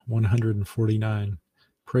149.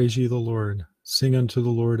 Praise ye the Lord. Sing unto the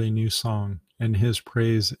Lord a new song, and his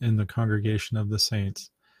praise in the congregation of the saints.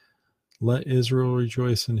 Let Israel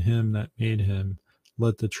rejoice in him that made him.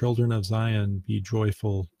 Let the children of Zion be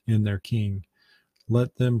joyful in their king.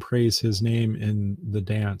 Let them praise his name in the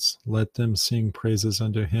dance. Let them sing praises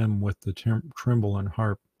unto him with the timbrel and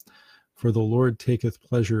harp. For the Lord taketh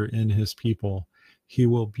pleasure in his people. He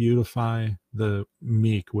will beautify the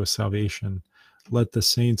meek with salvation. Let the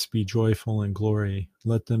saints be joyful in glory.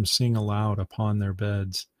 Let them sing aloud upon their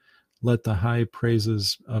beds. Let the high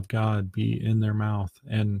praises of God be in their mouth,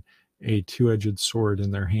 and a two-edged sword in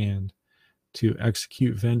their hand, to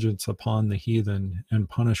execute vengeance upon the heathen, and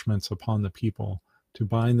punishments upon the people, to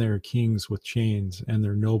bind their kings with chains, and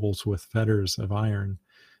their nobles with fetters of iron,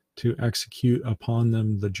 to execute upon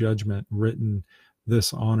them the judgment written.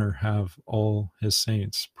 This honor have all his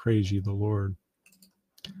saints. Praise ye the Lord.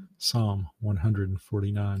 Psalm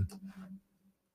 149.